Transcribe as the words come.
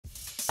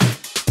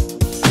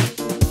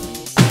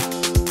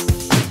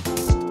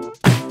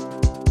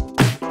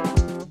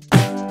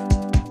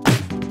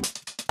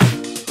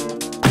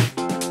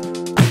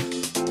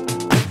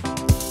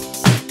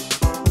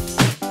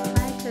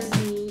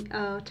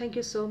Thank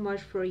you so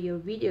much for your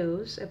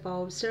videos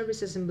about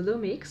services in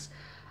Bluemix.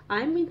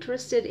 I'm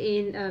interested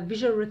in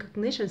visual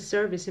recognition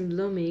service in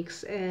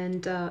Bluemix,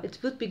 and it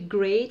would be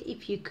great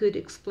if you could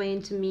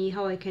explain to me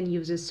how I can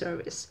use this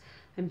service.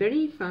 I'm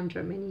Bernie from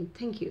Germany.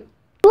 Thank you.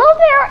 Hello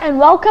there and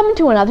welcome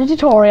to another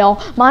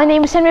tutorial. My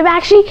name is Henry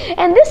Bakshi,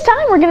 and this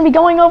time we're going to be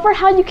going over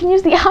how you can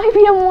use the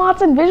IBM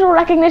Watson visual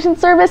recognition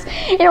service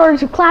in order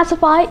to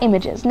classify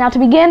images. Now to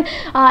begin,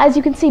 as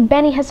you can see,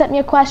 Benny has sent me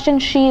a question.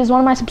 She is one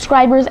of my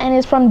subscribers and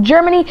is from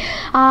Germany,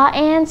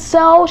 and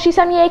so she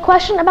sent me a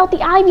question about the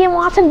IBM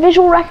Watson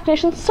visual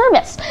recognition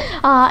service.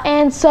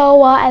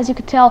 As you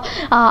can tell,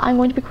 I'm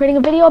going to be creating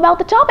a video about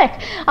the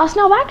topic. So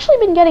now I've actually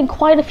been getting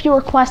quite a few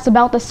requests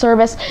about this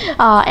service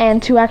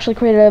and to actually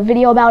create a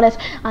video about it.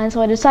 And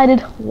so I decided,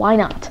 why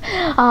not?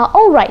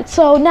 Alright,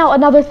 so now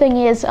another thing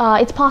is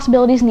its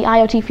possibilities in the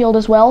IoT field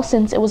as well,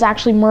 since it was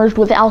actually merged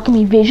with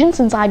Alchemy Vision,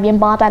 since IBM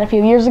bought that a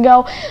few years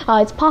ago.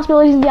 Its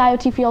possibilities in the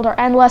IoT field are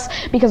endless,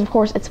 because of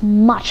course it's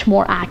much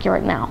more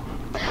accurate now.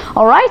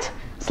 Alright?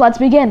 So let's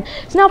begin.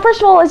 So now, first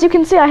of all, as you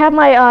can see, I have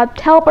my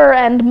helper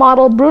and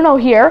model Bruno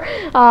here,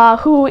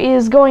 who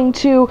is going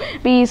to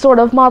be sort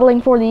of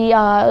modeling for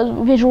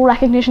the visual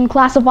recognition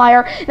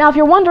classifier. Now, if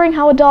you're wondering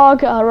how a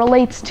dog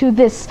relates to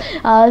this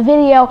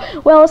video,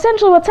 well,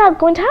 essentially what's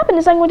going to happen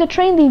is I'm going to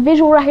train the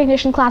visual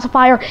recognition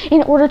classifier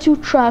in order to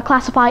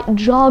classify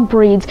dog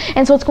breeds.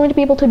 And so it's going to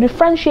be able to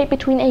differentiate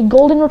between a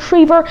golden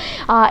retriever,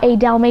 a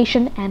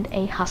Dalmatian, and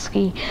a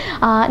husky.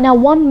 Now,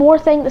 one more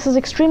thing, this is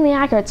extremely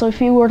accurate. So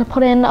if you were to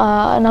put in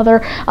another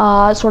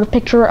sort of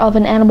picture of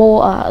an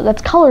animal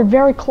that's colored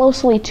very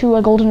closely to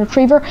a golden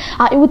retriever,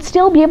 it would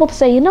still be able to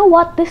say, you know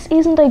what, this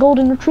isn't a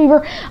golden retriever,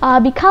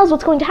 because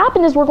what's going to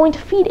happen is we're going to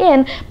feed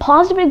in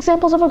positive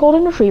examples of a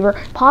golden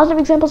retriever, positive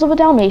examples of a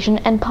Dalmatian,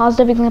 and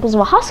positive examples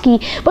of a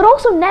husky, but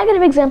also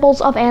negative examples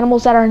of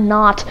animals that are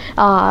not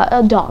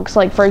dogs,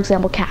 like for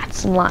example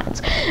cats and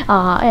lions,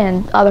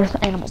 and other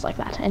animals like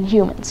that, and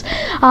humans.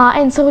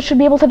 And so it should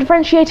be able to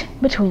differentiate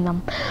between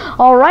them.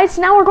 Alright,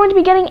 so now we're going to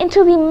be getting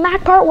into the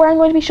Mac part, where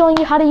I'm going to be showing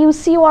you how to use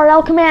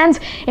CURL commands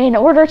in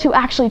order to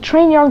actually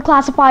train your own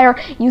classifier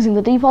using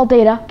the default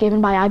data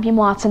given by IBM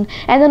Watson,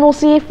 and then we'll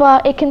see if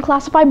it can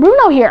classify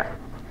Bruno here.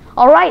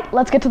 Alright,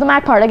 let's get to the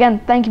Mac part.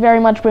 Again, thank you very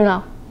much,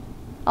 Bruno.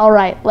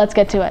 Alright, let's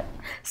get to it.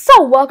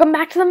 So, welcome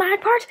back to the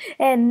Mac part,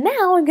 and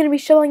now I'm going to be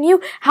showing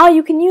you how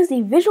you can use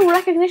the visual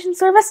recognition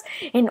service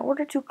in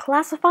order to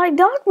classify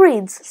dog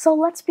breeds. So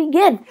let's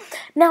begin.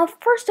 Now,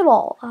 first of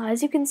all,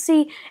 as you can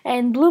see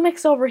in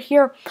Bluemix over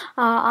here,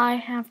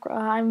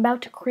 I'm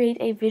about to create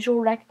a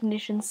visual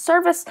recognition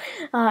service,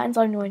 and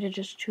so I'm going to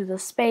just choose a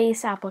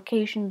space,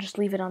 application, just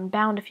leave it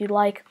unbound if you'd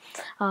like,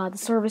 the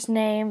service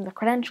name, the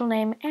credential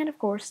name, and of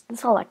course the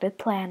selected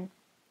plan,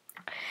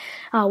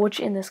 which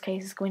in this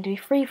case is going to be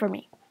free for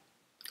me.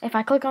 If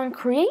I click on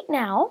Create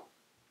Now,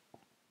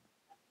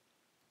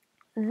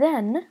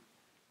 then,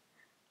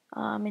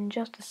 in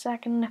just a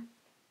second, it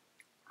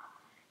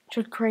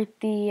should create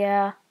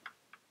the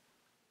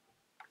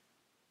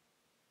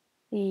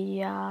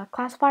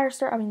classifier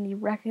the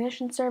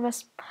recognition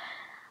service,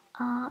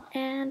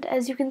 and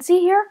as you can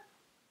see here,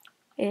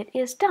 it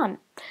is done.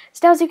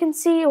 So now, as you can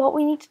see, what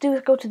we need to do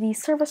is go to the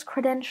service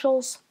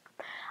credentials,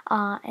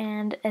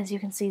 and as you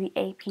can see, the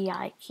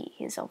API key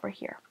is over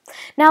here.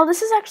 Now,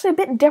 this is actually a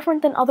bit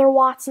different than other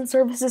Watson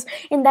services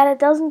in that it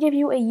doesn't give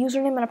you a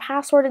username and a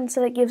password.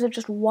 Instead, it gives it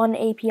just one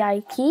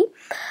API key,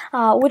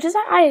 which is,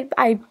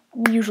 I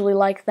usually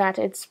like that.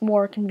 It's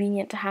more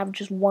convenient to have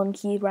just one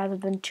key rather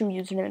than two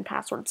username and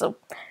passwords, so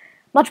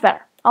much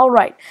better.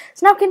 Alright,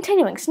 so now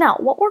continuing. So now,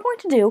 what we're going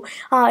to do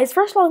is,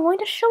 first of all, I'm going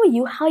to show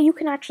you how you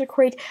can actually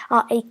create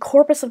a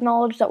corpus of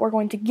knowledge that we're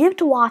going to give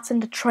to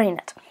Watson to train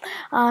it.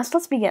 So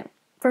let's begin.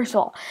 First of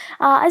all,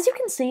 as you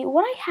can see,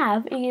 what I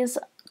have is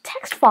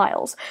text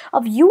files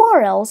of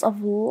URLs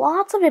of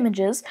lots of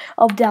images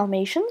of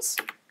Dalmatians,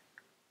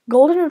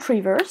 golden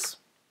retrievers,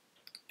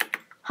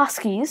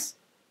 huskies,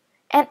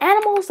 and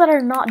animals that are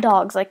not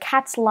dogs, like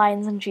cats,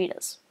 lions, and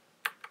cheetahs.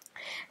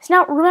 So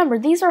now, remember,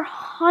 these are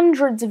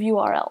hundreds of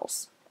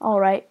URLs,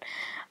 alright?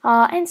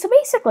 And so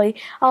basically,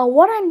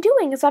 what I'm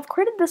doing is I've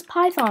created this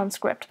Python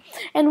script.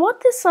 And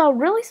what this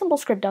really simple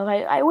script does,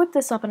 I whipped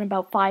this up in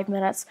about 5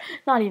 minutes,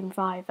 not even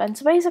 5. And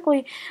so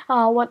basically,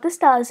 what this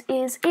does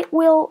is it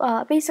will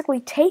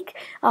basically take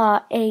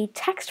a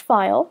text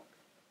file.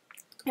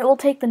 It will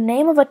take the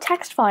name of a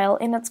text file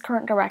in its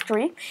current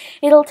directory.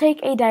 It'll take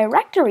a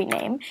directory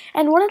name,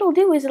 and what it'll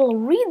do is it'll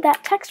read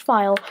that text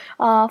file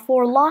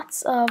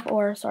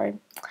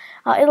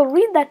it'll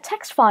read that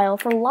text file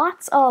for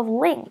lots of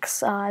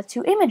links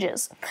to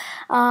images.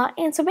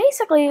 And so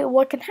basically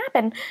what can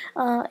happen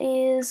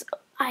is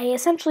I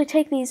essentially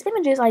take these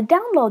images, I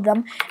download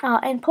them,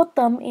 and put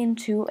them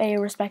into a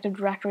respective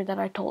directory that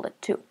I told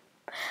it to.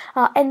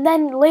 And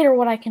then later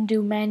what I can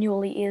do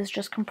manually is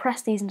just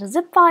compress these into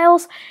zip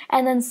files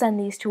and then send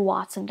these to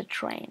Watson to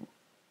train.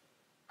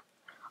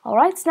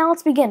 Alright, so now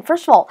let's begin.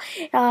 First of all,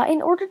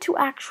 in order to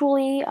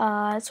actually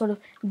sort of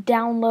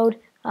download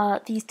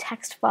these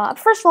text files.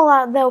 First of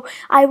all, though,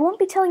 I won't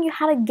be telling you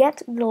how to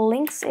get the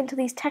links into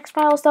these text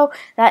files, though.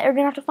 That you're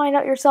going to have to find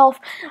out yourself.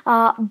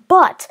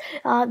 But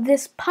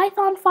this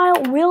Python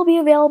file will be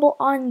available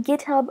on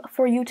GitHub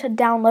for you to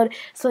download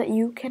so that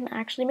you can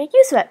actually make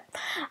use of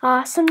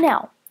it. So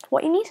now,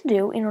 what you need to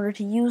do in order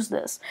to use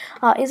this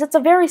is it's a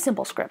very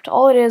simple script.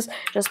 All it is,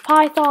 just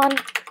Python,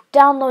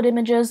 download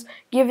images,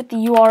 give it the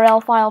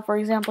URL file, for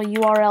example,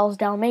 URLs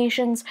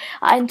Dalmatians,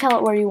 and tell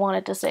it where you want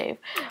it to save.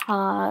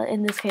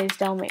 In this case,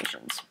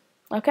 Dalmatians.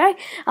 Okay?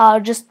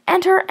 Just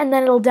enter, and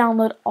then it'll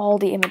download all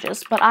the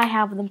images, but I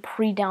have them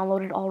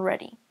pre-downloaded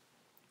already.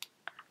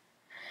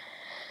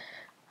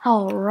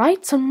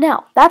 Alright, so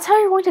now, that's how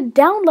you're going to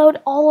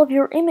download all of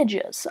your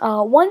images.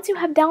 Once you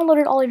have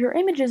downloaded all of your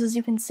images, as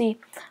you can see,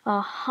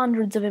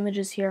 hundreds of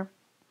images here,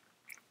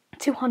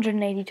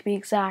 280 to be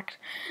exact.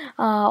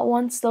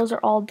 Once those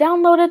are all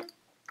downloaded,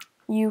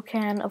 you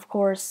can, of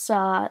course,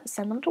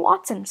 send them to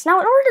Watson. So now,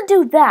 in order to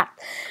do that,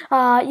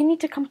 you need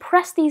to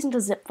compress these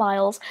into zip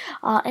files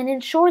and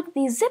ensure that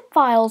these zip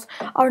files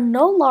are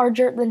no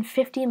larger than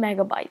 50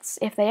 megabytes.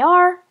 If they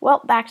are,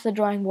 well, back to the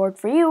drawing board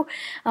for you.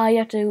 You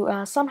have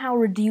to somehow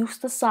reduce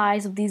the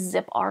size of these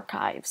zip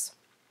archives.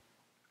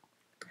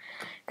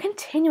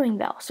 Continuing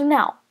though, so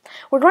now,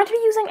 we're going to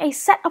be using a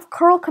set of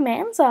curl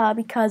commands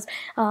because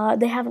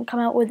they haven't come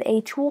out with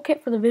a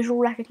toolkit for the visual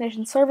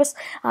recognition service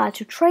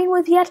to train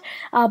with yet,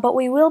 but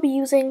we will be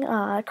using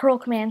curl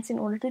commands in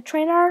order to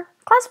train our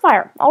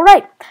classifier.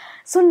 Alright,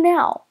 so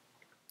now,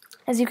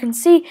 as you can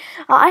see,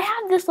 I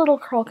have this little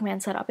curl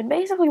command set up, and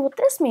basically what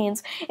this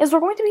means is we're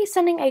going to be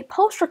sending a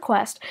post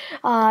request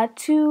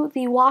to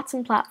the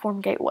Watson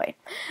platform gateway.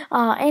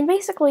 And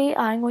basically,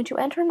 I'm going to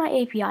enter my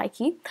API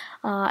key.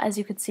 As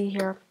you can see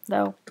here,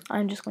 though,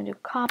 I'm just going to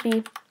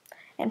copy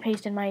and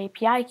paste in my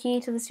API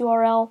key to this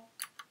URL.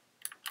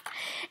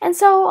 And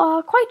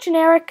so, quite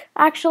generic,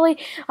 actually.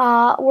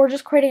 We're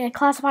just creating a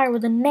classifier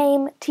with a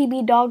name,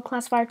 TB dog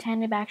classifier,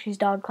 Tanya Bakshi's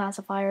dog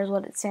classifier is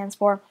what it stands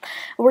for.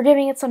 We're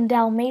giving it some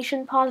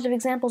Dalmatian positive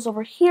examples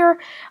over here.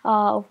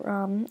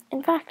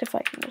 In fact, if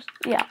I can just,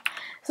 yeah.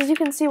 So as you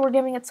can see, we're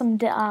giving it some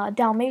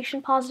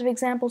Dalmatian positive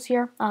examples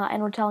here,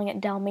 and we're telling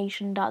it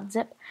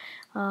dalmatian.zip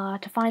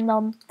to find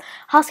them.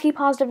 Husky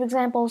positive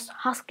examples,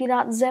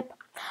 husky.zip.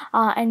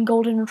 And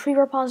golden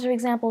retriever positive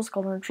examples,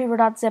 golden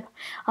retriever.zip,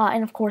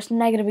 and of course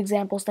negative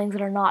examples, things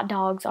that are not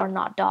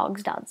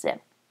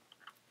dogs.zip.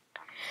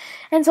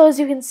 And so as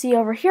you can see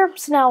over here,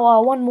 so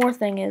now one more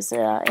thing is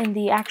in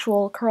the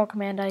actual curl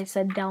command I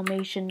said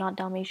Dalmatian, not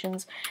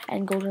Dalmatians,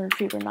 and golden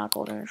retriever, not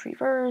golden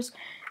retrievers,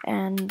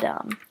 and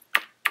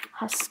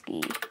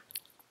husky.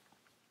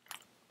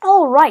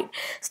 Alright,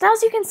 so now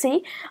as you can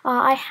see,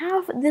 I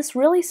have this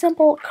really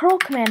simple curl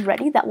command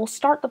ready that will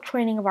start the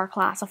training of our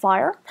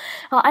classifier,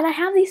 and I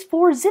have these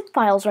 4 zip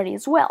files ready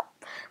as well.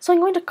 So I'm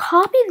going to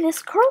copy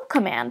this curl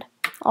command.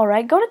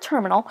 Alright, go to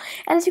terminal,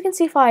 and as you can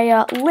see if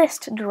I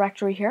list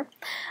directory here,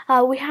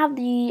 we have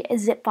the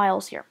zip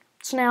files here.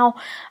 So now,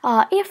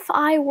 if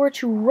I were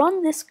to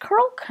run this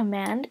curl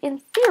command, in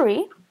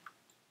theory,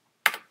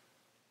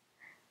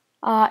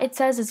 it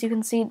says, as you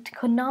can see, it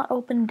could not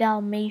open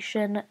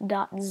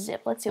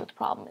dalmatian.zip. Let's see what the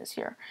problem is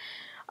here.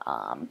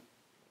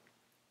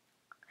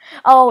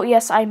 Oh,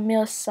 yes, I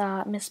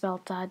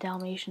misspelled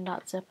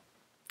dalmatian.zip.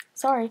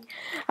 Sorry.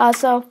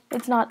 So,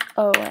 it's not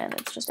O-N,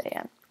 it's just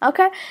A-N.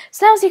 Okay,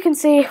 so now as you can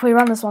see, if we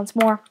run this once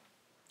more,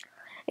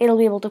 it'll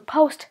be able to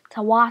post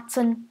to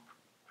Watson.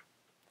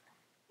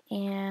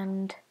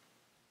 And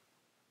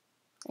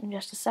in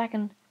just a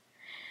second.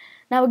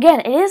 Now again,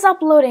 it is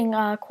uploading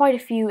quite a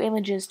few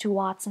images to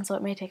Watson, so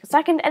it may take a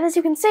second. And as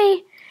you can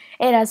see,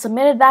 it has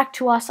submitted back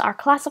to us our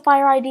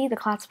classifier ID, the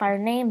classifier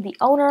name, the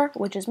owner,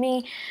 which is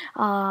me,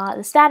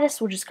 the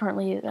status, which is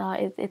currently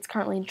it's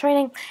currently in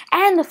training,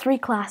 and the 3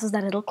 classes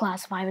that it'll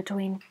classify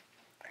between.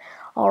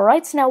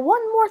 Alright, so now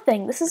one more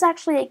thing. This is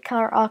actually a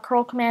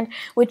curl command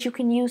which you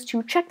can use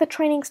to check the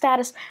training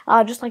status,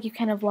 just like you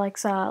kind of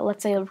like,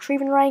 let's say, a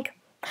retrieving rank.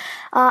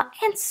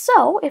 And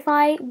so, if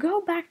I go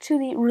back to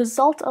the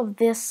result of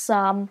this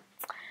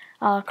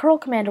curl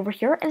command over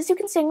here, as you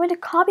can see, I'm going to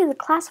copy the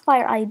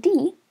classifier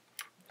ID,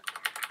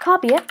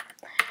 copy it,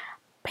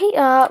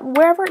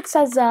 wherever it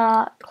says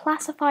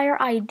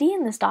classifier ID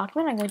in this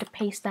document, I'm going to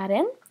paste that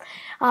in,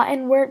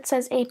 and where it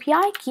says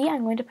API key,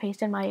 I'm going to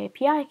paste in my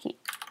API key.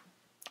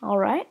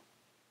 Alright.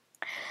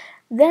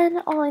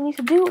 Then all I need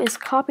to do is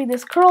copy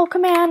this curl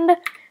command,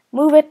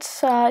 move it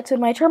to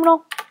my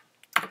terminal,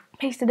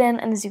 paste it in,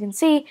 and as you can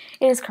see,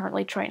 it is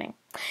currently training.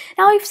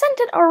 Now, I've sent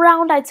it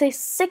around, I'd say,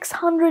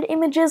 600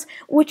 images,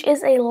 which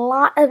is a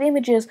lot of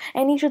images,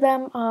 and each of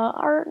them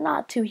are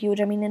not too huge.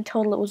 I mean, in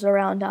total, it was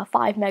around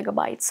 5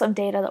 megabytes of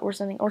data that we're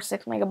sending, or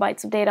 6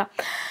 megabytes of data.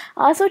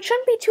 So it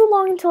shouldn't be too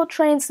long until it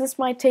trains. This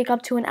might take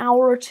up to an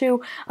hour or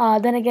two.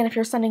 Then again, if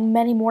you're sending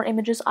many more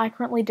images, I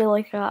currently did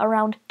like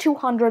around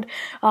 200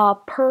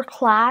 per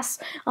class,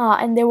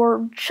 and they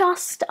were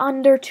just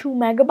under 2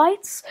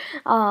 megabytes.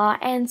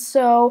 And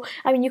so,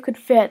 I mean, you could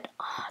fit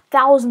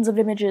thousands of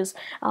images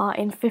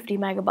in 50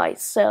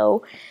 megabytes.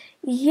 So,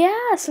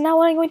 Yeah, so now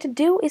what I'm going to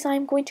do is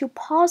I'm going to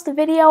pause the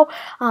video,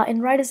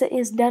 and right as it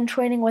is done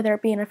training, whether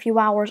it be in a few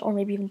hours or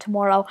maybe even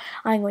tomorrow,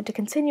 I'm going to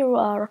continue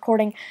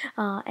recording,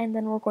 and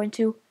then we're going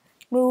to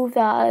move,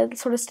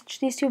 sort of stitch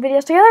these two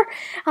videos together,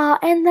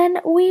 and then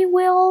we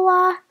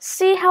will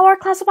see how our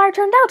classifier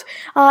turned out.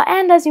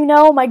 And as you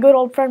know, my good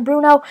old friend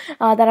Bruno,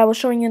 that I was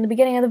showing you in the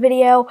beginning of the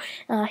video,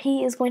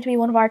 he is going to be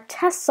one of our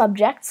test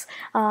subjects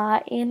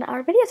in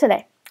our video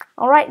today.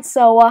 Alright,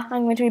 so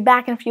I'm going to be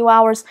back in a few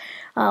hours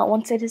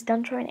once it is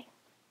done training.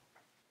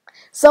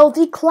 So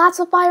the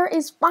classifier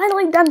is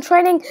finally done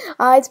training.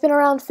 It's been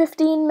around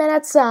 15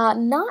 minutes,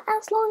 not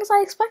as long as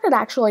I expected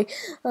actually.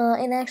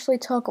 It actually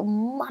took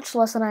much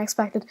less than I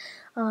expected.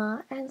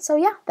 And so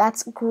yeah,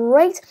 that's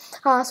great.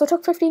 So it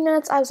took 15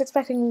 minutes. I was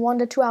expecting 1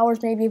 to 2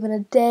 hours, maybe even a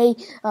day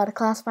to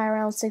classify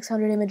around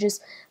 600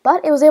 images.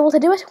 But it was able to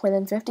do it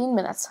within 15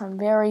 minutes. I'm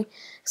very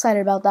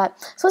excited about that.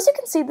 So as you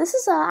can see, this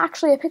is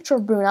actually a picture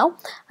of Bruno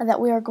that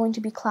we are going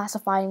to be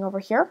classifying over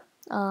here.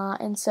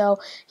 And so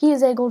he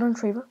is a golden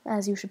retriever,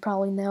 as you should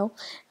probably know.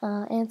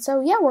 And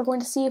so yeah, we're going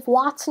to see if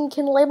Watson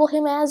can label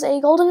him as a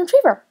golden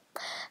retriever.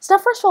 So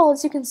now, first of all,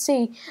 as you can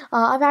see,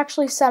 I've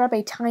actually set up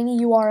a tiny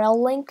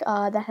URL link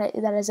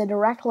that is a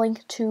direct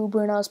link to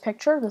Bruno's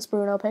picture, this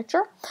Bruno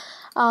picture.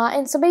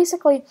 And so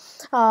basically,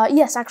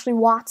 yes, actually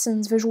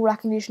Watson's visual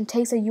recognition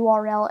takes a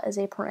URL as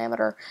a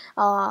parameter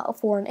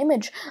for an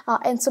image.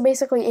 And so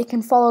basically it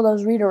can follow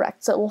those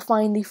redirects. It will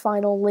find the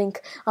final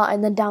link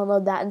and then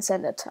download that and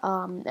send it.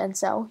 And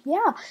so,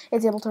 yeah,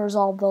 it's able to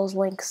resolve those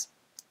links.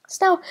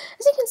 So now,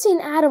 as you can see in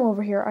Atom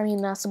over here,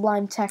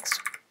 Sublime Text.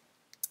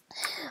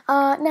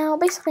 Now,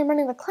 basically I'm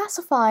running the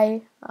classify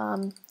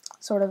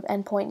sort of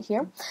endpoint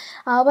here.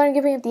 But I'm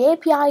giving it the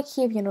API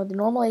key, the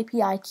normal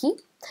API key.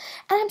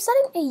 And I'm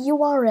setting a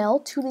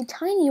URL to the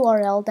tiny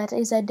URL that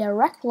is a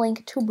direct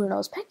link to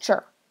Bruno's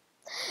picture.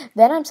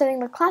 Then I'm setting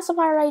the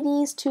classifier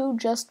IDs to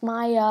just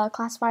my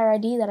classifier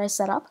ID that I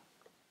set up.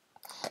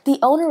 The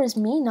owner is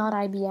me, not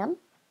IBM.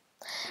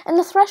 And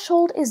the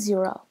threshold is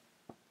 0.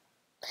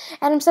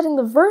 And I'm setting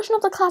the version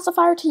of the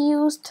classifier to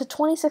use to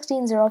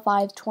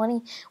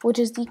 2016-05-20, which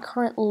is the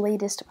current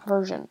latest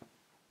version.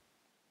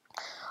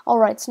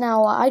 Alright, so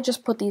now I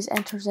just put these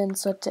enters in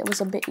so it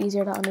was a bit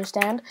easier to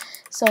understand.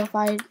 So if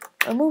I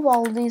remove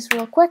all of these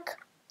real quick,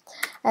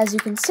 as you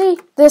can see,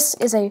 this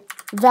is a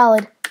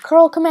valid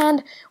curl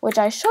command, which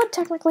I should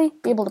technically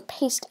be able to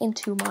paste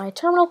into my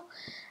terminal.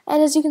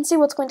 And as you can see,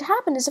 what's going to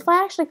happen is if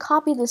I actually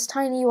copy this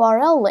tiny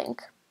URL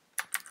link,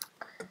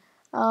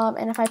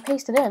 and if I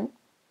paste it in,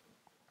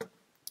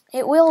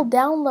 it will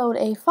download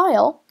a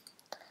file,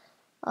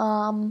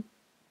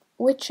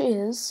 which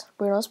is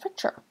Bruno's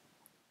picture.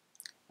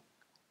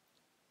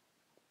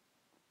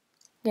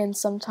 Again,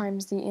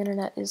 sometimes the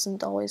internet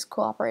isn't always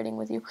cooperating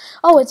with you.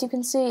 Oh, as you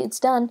can see,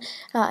 it's done,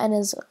 and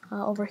is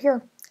over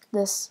here.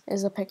 This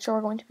is a picture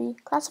we're going to be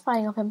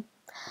classifying of him.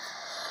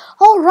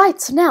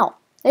 Alright, so now,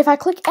 if I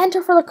click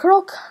enter for the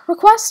curl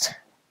request,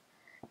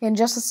 in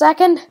just a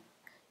second,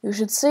 you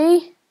should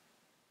see,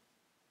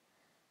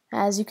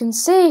 as you can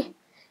see,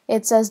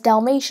 it says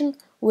Dalmatian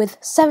with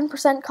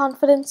 7%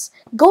 confidence,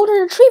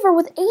 Golden Retriever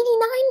with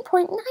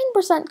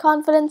 89.9%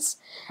 confidence,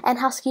 and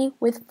Husky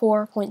with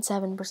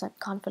 4.7%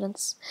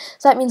 confidence.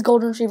 So that means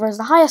Golden Retriever is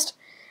the highest,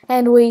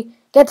 and we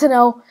get to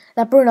know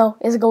that Bruno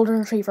is a Golden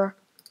Retriever,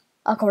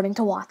 according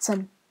to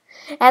Watson.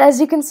 And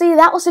as you can see,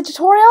 that was a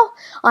tutorial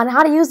on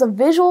how to use the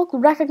visual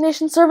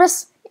recognition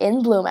service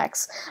in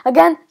Bluemix.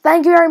 Again,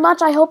 thank you very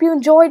much. I hope you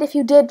enjoyed. If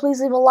you did, please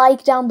leave a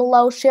like down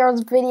below, share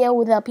this video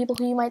with people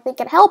who you might think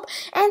can help,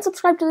 and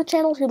subscribe to the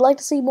channel if you'd like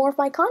to see more of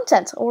my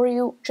content, or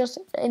you just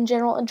in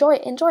general enjoy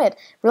it.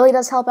 Really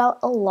does help out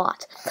a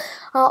lot.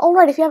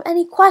 Alright, if you have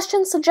any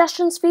questions,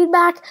 suggestions,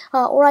 feedback,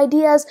 or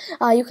ideas,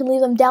 you can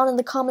leave them down in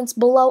the comments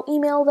below.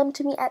 Email them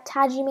to me at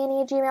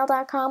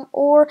taggymanny@gmail.com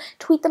or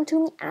tweet them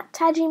to me at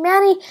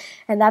taggymanny.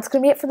 And that's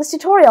going to be it for this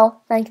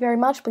tutorial. Thank you very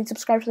much. Please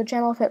subscribe to the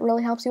channel if it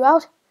really helps you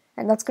out.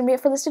 And that's going to be it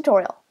for this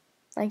tutorial.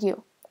 Thank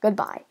you.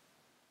 Goodbye.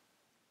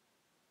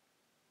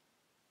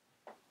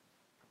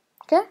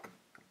 Okay?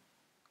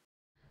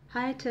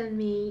 Hi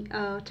Tanmi,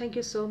 thank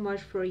you so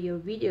much for your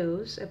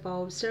videos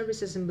about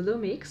services in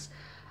Bluemix.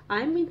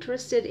 I'm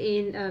interested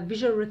in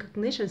visual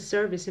recognition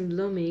service in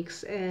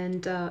Bluemix,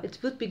 and it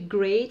would be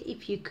great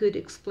if you could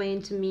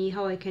explain to me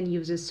how I can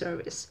use this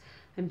service.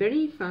 I'm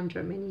Bernie from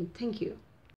Germany. Thank you.